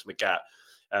Felix Magath.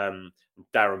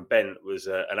 Darren Bent was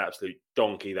an absolute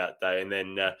donkey that day. And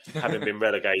then having been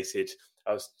relegated,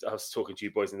 I was talking to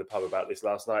you boys in the pub about this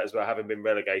last night as well. Having been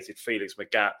relegated, Felix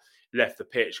Magath left the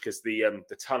pitch because the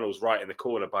tunnel's right in the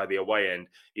corner by the away end.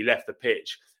 He left the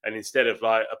pitch, and instead of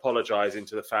like apologising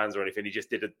to the fans or anything, he just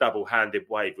did a double-handed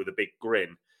wave with a big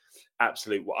grin. I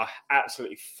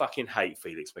absolutely fucking hate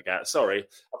Felix Magath. Sorry,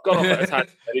 I've gone off at a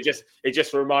tangent. It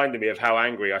just reminded me of how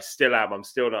angry I still am. I'm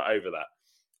still not over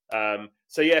that.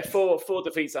 So yeah, four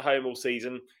defeats at home all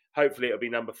season. Hopefully it'll be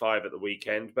number 5 at the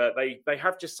weekend. But they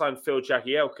have just signed Phil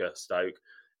Jagielka, Stoke.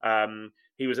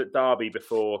 He was at Derby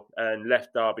before and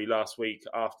left Derby last week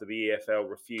after the EFL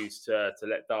refused to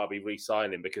let Derby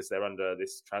re-sign him because they're under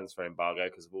this transfer embargo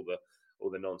because of all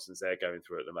the nonsense they're going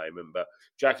through at the moment. But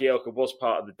Jagielka was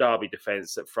part of the Derby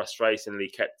defence that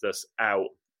frustratingly kept us out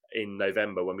in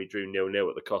November when we drew 0-0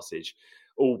 at the Cottage,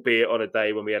 albeit on a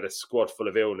day when we had a squad full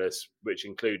of illness, which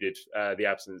included the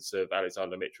absence of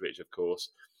Alexander Mitrovic, of course.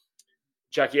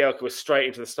 Jagielka was straight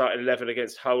into the starting 11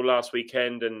 against Hull last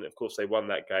weekend, and of course they won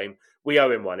that game. We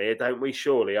owe him one here, don't we,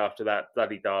 surely, after that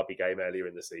bloody Derby game earlier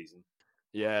in the season?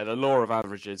 Yeah, the law of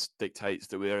averages dictates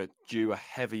that we're due a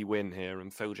heavy win here,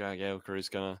 and Phil Jagielka is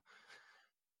going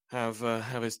to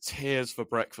have his tears for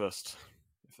breakfast,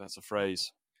 if that's a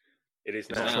phrase. It is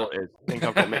Not now. sure it is. I think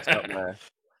I've got mixed up there.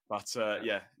 But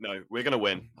yeah, no, we're going to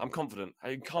win. I'm confident.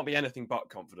 I can't be anything but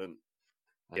confident.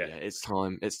 And yeah, it's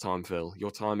time. It's time, Phil.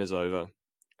 Your time is over.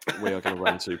 We are going to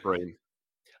reign supreme.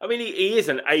 I mean, he is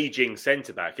an ageing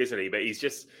centre-back, isn't he? But he's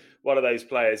just one of those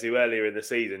players who earlier in the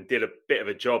season did a bit of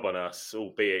a job on us,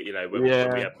 albeit, when we had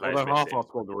players although half missing. our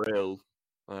squad were ill.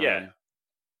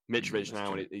 Mitrovic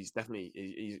now, true. he's definitely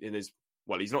he's in his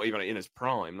he's not even in his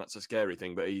prime. That's a scary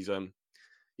thing, but he's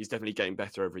definitely getting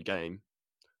better every game.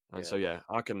 And so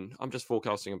I'm just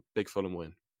forecasting a big Fulham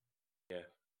win. Yeah.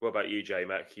 What about you,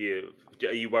 J-Mac?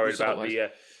 Are you worried about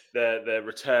the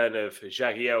return of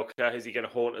Jagielka? Is he going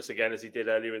to haunt us again as he did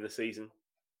earlier in the season?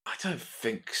 I don't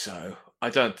think so.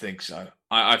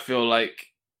 I feel like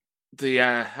the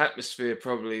atmosphere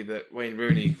probably that Wayne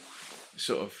Rooney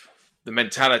sort of the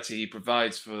mentality he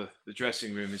provides for the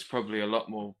dressing room is probably a lot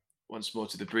more once more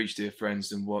to the breach, dear friends,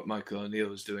 than what Michael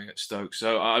O'Neill is doing at Stoke.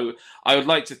 So I would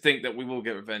like to think that we will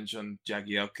get revenge on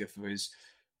Jagielka for his,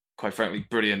 quite frankly,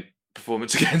 brilliant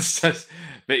performance against us.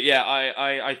 But yeah,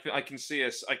 I can see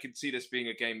this being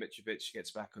a game Mitrovic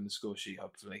gets back on the score sheet,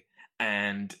 hopefully.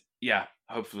 And yeah,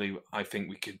 hopefully I think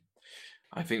we can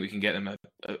get them a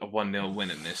 1-0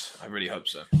 win in this. I really hope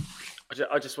so.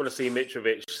 I just want to see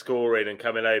Mitrovic scoring and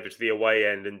coming over to the away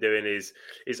end and doing his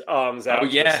arms out to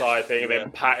the side thing and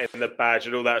then patting the badge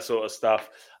and all that sort of stuff.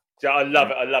 I love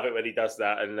it. I love it when he does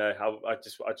that, and I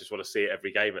just want to see it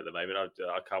every game at the moment.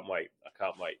 I can't wait.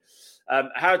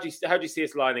 How do you see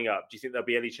us lining up? Do you think there'll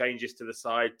be any changes to the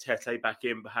side? Tete back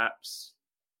in, perhaps?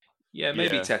 Yeah,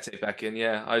 maybe Tete back in.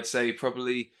 Yeah, I'd say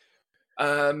probably.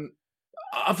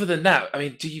 Other than that, I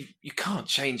mean, you can't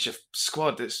change a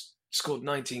squad that's scored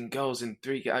 19 goals in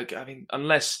 3 games. I mean,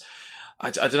 unless I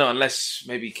don't know, unless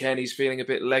maybe Kenny's feeling a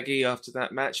bit leggy after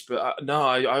that match. But no,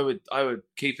 I would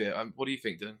keep it. What do you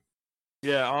think, Dan?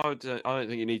 Yeah, I don't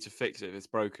think you need to fix it if it's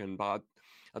broken, but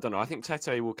I don't know. I think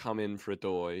Tete will come in for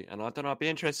Odoi, and I don't know. I'd be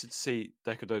interested to see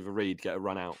Decordova-Reid get a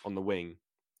run out on the wing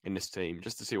in this team,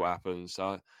 just to see what happens.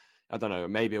 I don't know.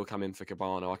 Maybe he'll come in for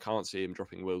Cabano. I can't see him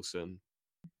dropping Wilson.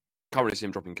 Can't really see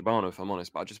him dropping Cabano, if I'm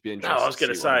honest, but I'd just be interested. No, I was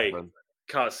going to say,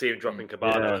 can't see him dropping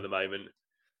Cabano at the moment.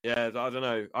 Yeah, I don't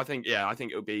know. I think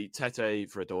it would be Tete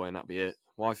for Odoi, and that'd be it.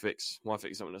 Why fix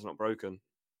something that's not broken?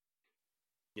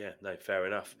 Yeah, no, fair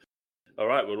enough. All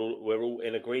right, we're all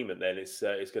in agreement then. It's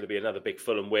going to be another big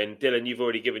Fulham win. Dylan, you've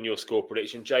already given your score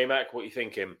prediction. J-Mac, what are you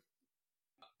thinking?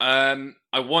 I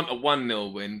want a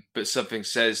 1-0 win, but something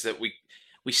says that we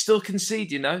still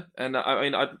concede, And I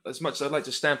mean, as much as I'd like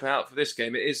to stamp it out for this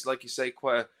game, it is, like you say,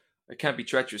 it can be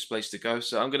treacherous place to go.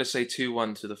 So I'm going to say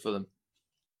 2-1 to the Fulham.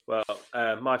 Well,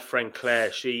 my friend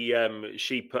Claire, she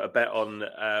put a bet on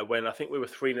when I think we were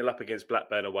 3-0 up against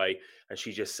Blackburn away, and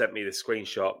she just sent me the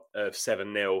screenshot of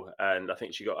 7-0, and I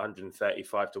think she got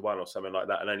 135 to 1 or something like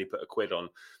that, and only put £1 on.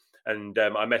 And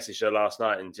I messaged her last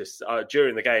night and just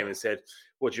during the game and said,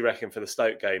 "What do you reckon for the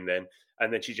Stoke game then?"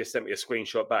 And then she just sent me a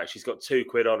screenshot back. She's got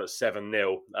 £2 on at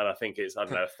 7-0, and I think it's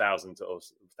 1,000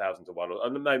 to 1, or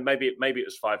no, maybe it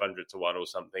was 500 to 1 or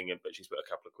something. But she's put a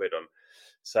couple of quid on,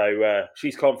 so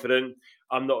she's confident.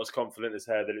 I'm not as confident as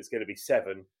her that it's going to be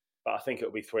 7, but I think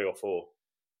it'll be 3 or 4.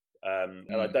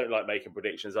 And I don't like making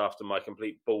predictions after my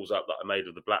complete balls up that I made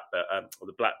of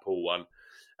the Blackpool one.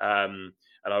 And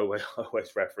I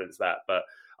always reference that, but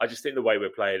I just think the way we're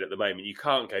playing at the moment, you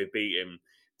can't go beating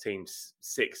teams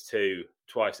 6-2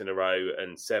 twice in a row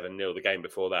and 7-0 the game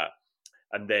before that,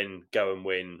 and then go and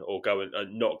win, or go and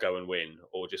not go and win,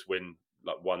 or just win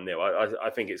like 1-0. I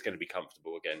think it's going to be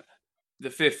comfortable again. The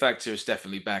fear factor is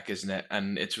definitely back, isn't it?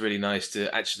 And it's really nice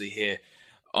to actually hear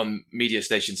on media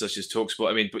stations such as TalkSport.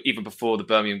 I mean, even before the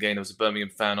Birmingham game, there was a Birmingham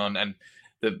fan on, and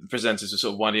the presenters were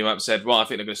sort of winding him up and said, well, I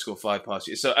think they're going to score 5 past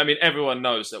you. So, I mean, everyone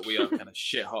knows that we are kind of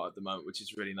shit hot at the moment, which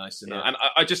is really nice to know. Yeah. And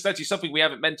I just actually, something we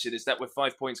haven't mentioned is that we're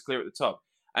 5 points clear at the top.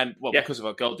 And, well, because of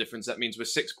our goal difference, that means we're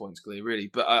 6 points clear, really.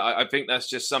 But I think that's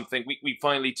just something we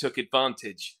finally took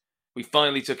advantage. We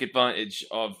finally took advantage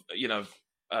of,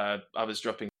 others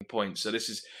dropping points. So this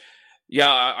is,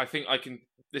 I think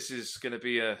this is going to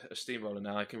be a steamroller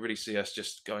now. I can really see us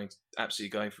just absolutely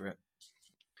going for it.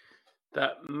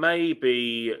 That may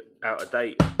be out of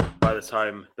date by the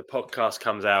time the podcast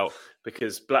comes out,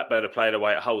 because Blackburn are playing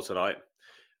away at Hull tonight.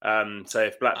 So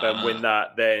if Blackburn win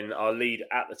that, then our lead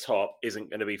at the top isn't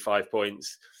going to be 5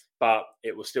 points, but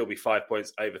it will still be 5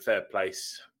 points over third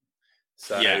place.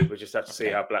 So we'll just have to see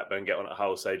how Blackburn get on at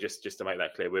Hull. So just to make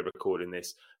that clear, we're recording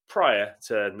this prior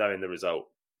to knowing the result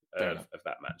of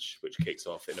that match, which kicks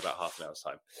off in about half an hour's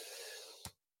time.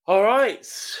 All right.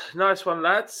 Nice one,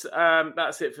 lads.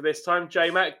 That's it for this time.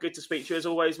 J-Mac, good to speak to you as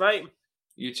always, mate.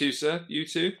 You too, sir. You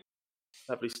too.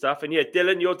 Lovely stuff. And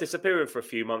Dylan, you're disappearing for a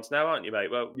few months now, aren't you,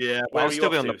 mate? Well, I'll still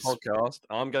be on the podcast.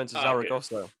 I'm going to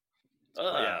Zaragoza.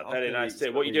 Very nice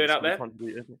too. What are you doing out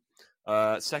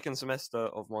there? Second semester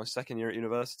of my second year at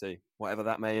university, whatever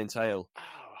that may entail.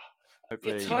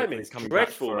 Your timing is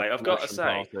dreadful, mate. I've got to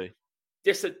say.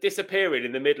 Disappearing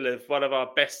in the middle of one of our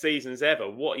best seasons ever.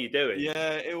 What are you doing?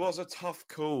 Yeah, it was a tough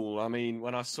call. I mean,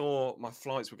 when I saw my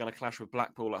flights were going to clash with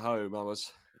Blackpool at home, I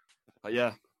was,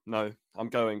 I'm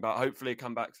going. But hopefully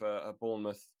come back for a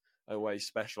Bournemouth away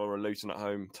special or a Luton at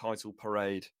home title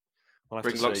parade.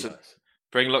 Bring lots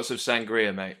of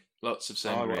sangria, mate. Lots of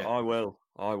sangria. I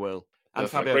will. And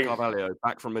Fabio Carvalho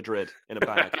back from Madrid in a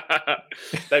bag.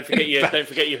 Don't forget your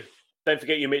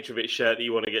Mitrovic shirt that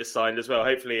you want to get signed as well.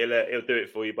 Hopefully he'll do it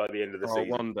for you by the end of the season.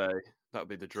 One day. That would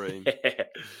be the dream.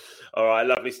 All right,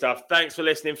 lovely stuff. Thanks for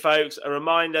listening, folks. A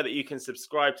reminder that you can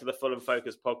subscribe to the Fulham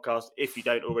Focus podcast if you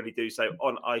don't already do so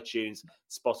on iTunes,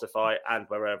 Spotify, and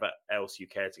wherever else you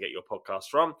care to get your podcast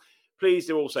from. Please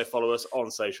do also follow us on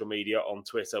social media. On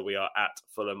Twitter, we are at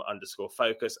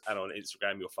Fulham_Focus, and on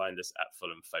Instagram, you'll find us at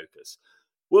Fulham Focus.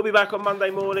 We'll be back on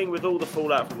Monday morning with all the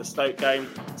fallout from the Stoke game.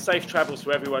 Safe travels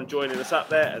to everyone joining us up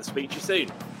there, and speak to you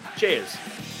soon. Cheers.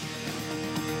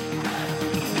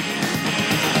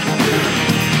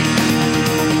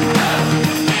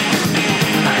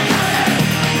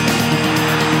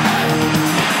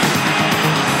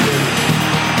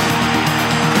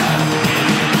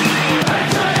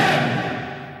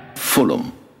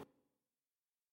 Fulham.